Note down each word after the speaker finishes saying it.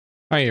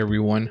Hi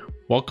everyone,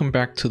 welcome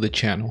back to the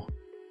channel.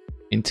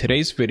 In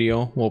today's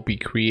video, we'll be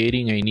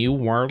creating a new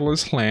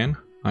wireless LAN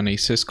on a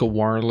Cisco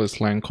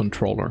Wireless LAN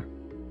Controller.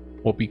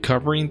 We'll be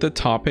covering the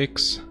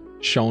topics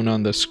shown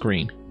on the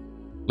screen.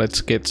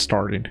 Let's get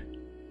started.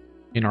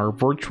 In our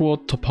virtual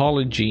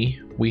topology,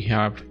 we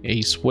have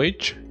a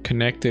switch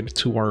connected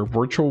to our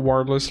virtual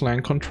wireless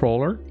LAN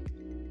controller,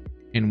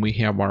 and we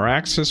have our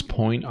access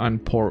point on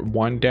port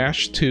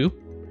 1-2,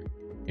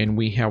 and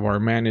we have our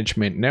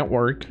management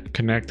network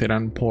connected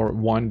on port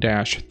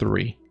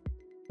 1-3.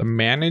 The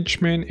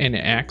management and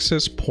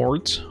access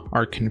ports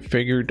are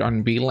configured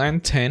on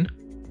WLAN 10,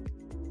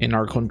 and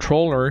our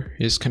controller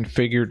is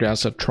configured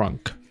as a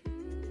trunk.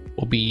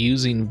 We'll be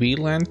using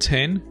WLAN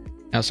 10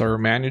 as our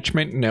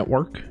management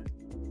network,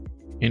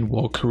 and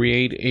we'll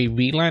create a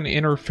WLAN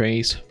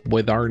interface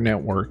with our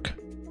network.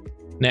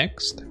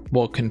 Next,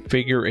 we'll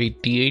configure a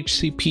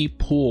DHCP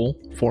pool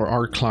for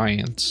our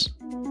clients.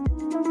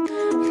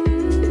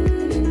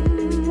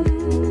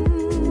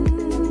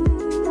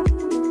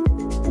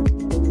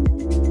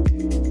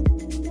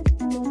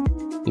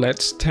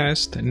 Let's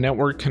test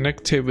network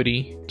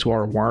connectivity to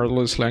our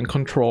wireless LAN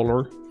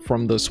controller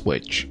from the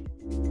switch.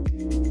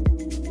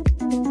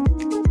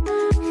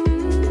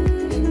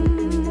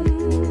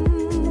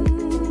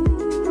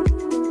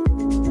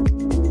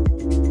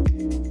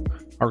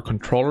 Our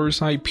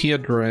controller's IP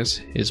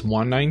address is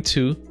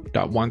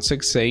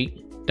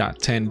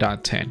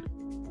 192.168.10.10,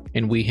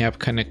 and we have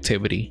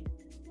connectivity.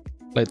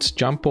 Let's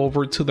jump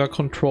over to the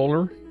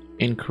controller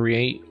and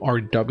create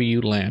our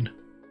WLAN.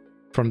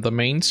 From the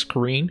main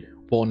screen,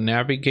 we'll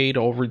navigate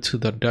over to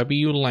the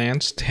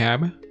WLANs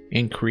tab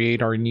and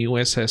create our new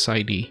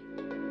SSID.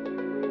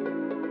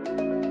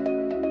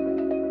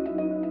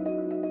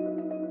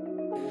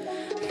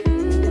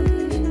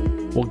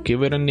 We'll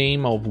give it a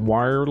name of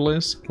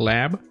Wireless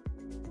Lab.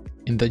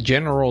 In the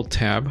General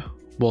tab,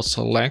 we'll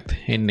select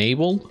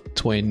Enable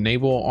to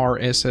enable our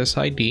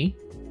SSID.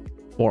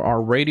 For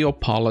our radio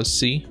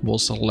policy, we'll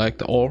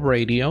select all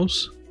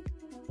radios.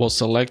 We'll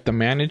select the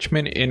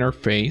management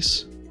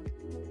interface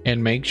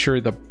and make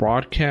sure the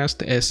broadcast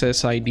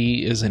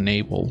SSID is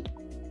enabled,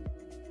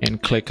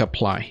 and click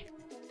Apply.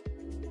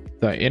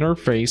 The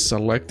interface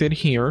selected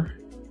here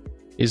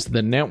is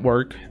the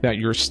network that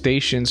your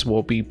stations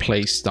will be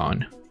placed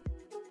on.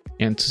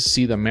 And to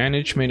see the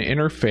management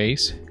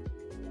interface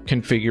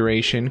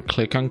configuration,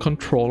 click on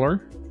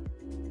Controller,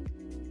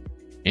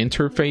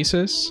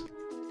 Interfaces,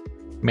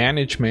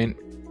 Management,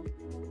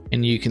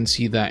 and you can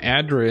see the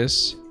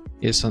address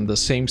is on the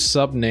same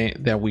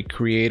subnet that we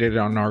created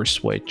on our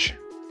switch,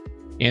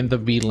 and the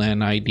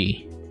WLAN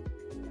ID,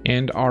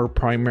 and our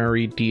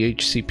primary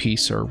DHCP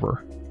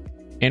server.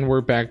 And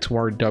we're back to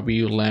our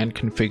WLAN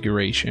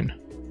configuration.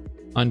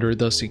 Under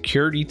the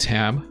Security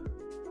tab,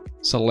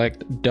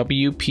 select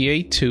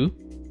WPA2.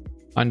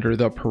 Under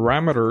the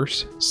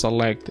Parameters,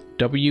 select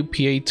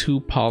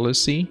WPA2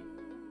 Policy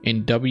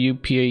and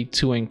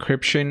WPA2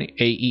 Encryption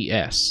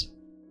AES.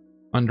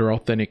 Under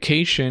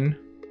Authentication,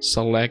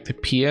 select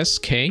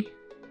PSK.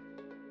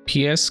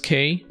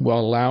 PSK will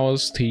allow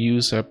us to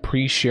use a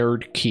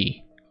pre-shared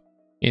key.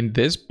 In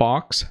this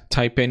box,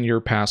 type in your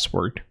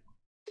password.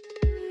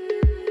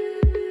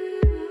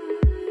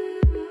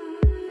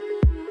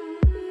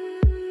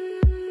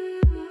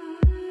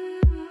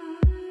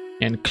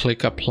 And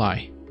click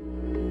Apply.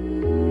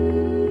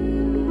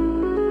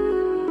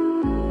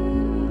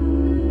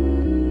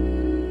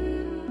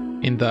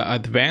 In the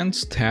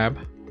Advanced tab,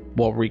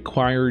 we'll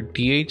require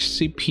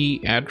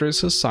DHCP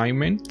address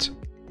assignment,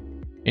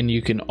 and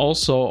you can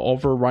also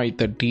overwrite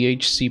the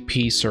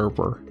DHCP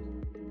server.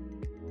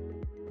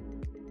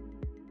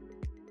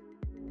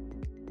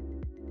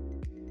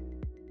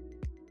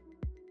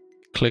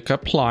 Click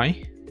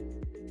Apply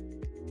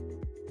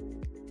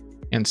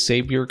and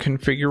save your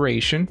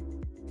configuration.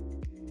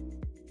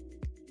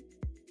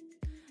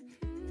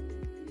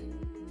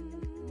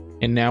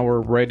 And now we're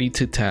ready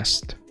to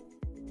test.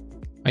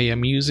 I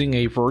am using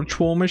a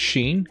virtual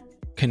machine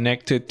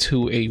connected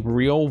to a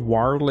real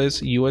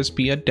wireless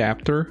USB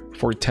adapter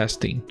for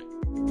testing.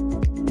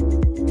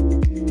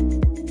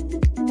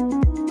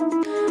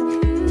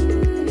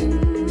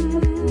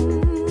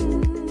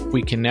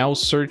 We can now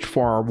search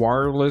for our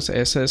wireless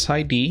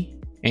SSID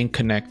and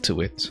connect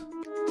to it.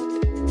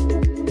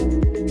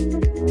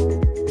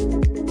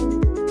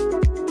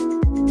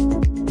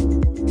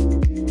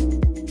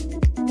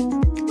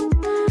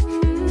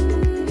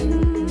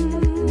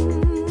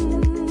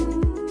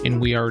 And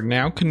we are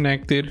now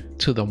connected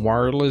to the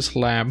Wireless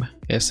Lab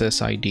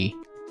SSID.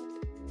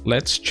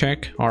 Let's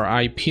check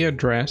our IP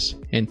address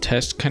and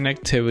test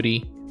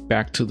connectivity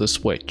back to the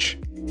switch.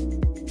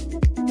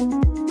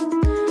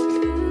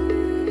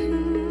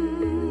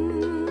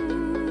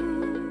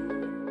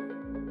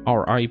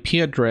 Our IP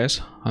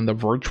address on the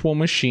virtual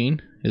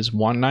machine is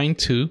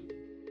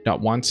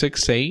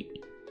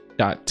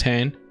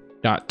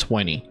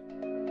 192.168.10.20.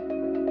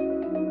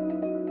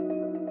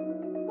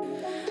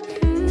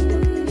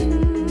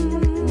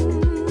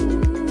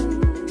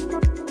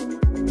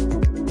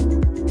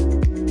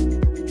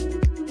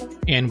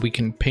 and we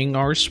can ping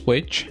our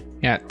switch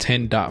at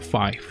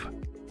 10.5.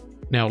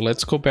 Now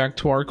let's go back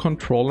to our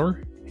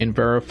controller and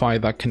verify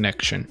that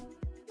connection.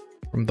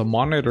 From the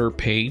monitor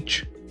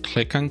page,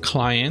 click on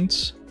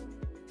Clients,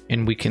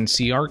 and we can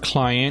see our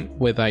client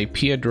with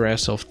IP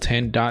address of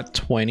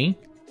 10.20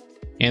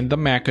 and the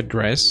MAC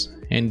address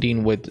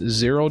ending with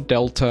 0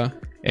 Delta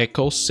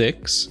Echo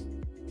 6,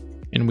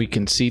 and we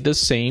can see the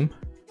same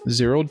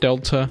 0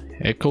 Delta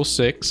Echo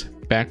 6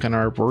 back on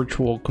our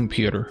virtual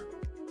computer.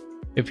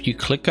 If you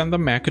click on the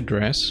MAC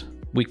address,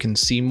 we can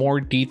see more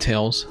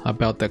details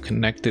about the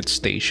connected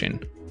station.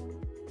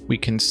 We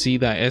can see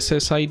the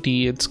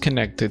SSID it's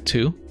connected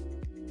to,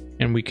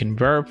 and we can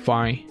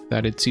verify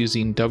that it's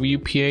using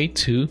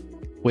WPA2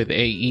 with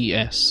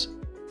AES.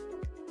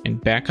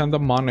 And back on the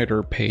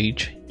monitor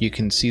page, you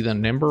can see the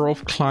number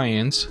of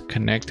clients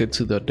connected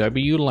to the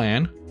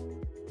WLAN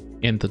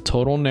and the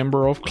total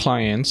number of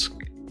clients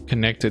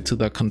connected to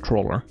the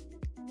controller.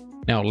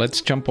 Now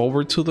let's jump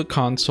over to the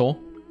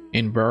console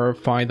and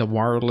verify the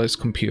wireless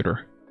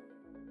computer.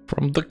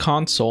 From the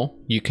console,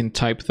 you can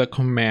type the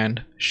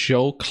command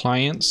show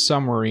client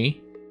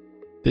summary.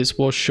 This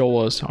will show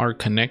us our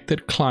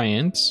connected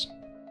clients,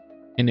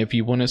 and if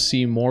you want to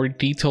see more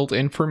detailed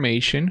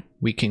information,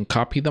 we can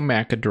copy the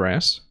MAC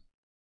address.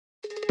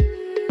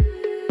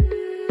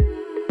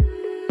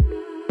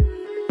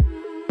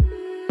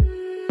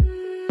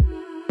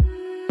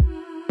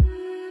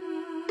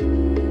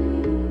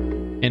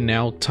 And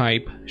now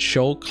type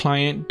show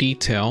client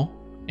detail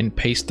and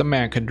paste the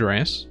MAC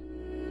address.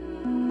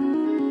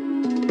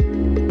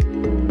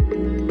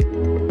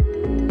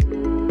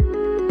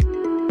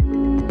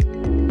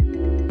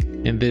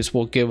 And this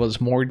will give us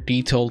more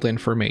detailed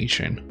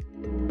information.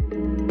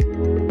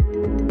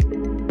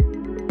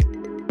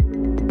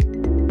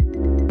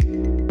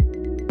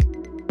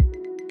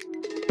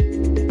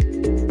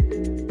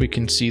 We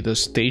can see the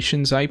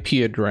station's IP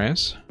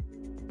address,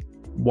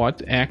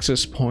 what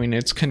access point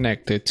it's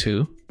connected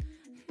to,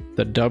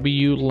 the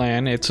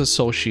WLAN it's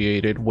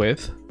associated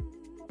with,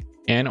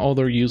 and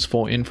other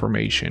useful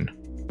information.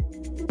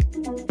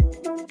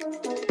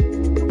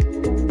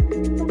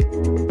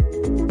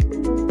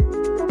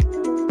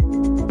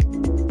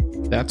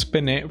 That's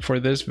been it for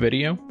this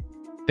video.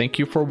 Thank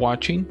you for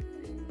watching,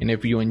 and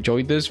if you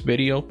enjoyed this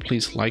video,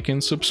 please like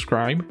and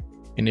subscribe,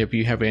 and if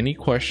you have any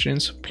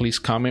questions, please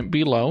comment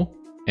below,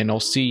 and I'll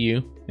see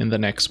you in the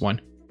next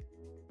one.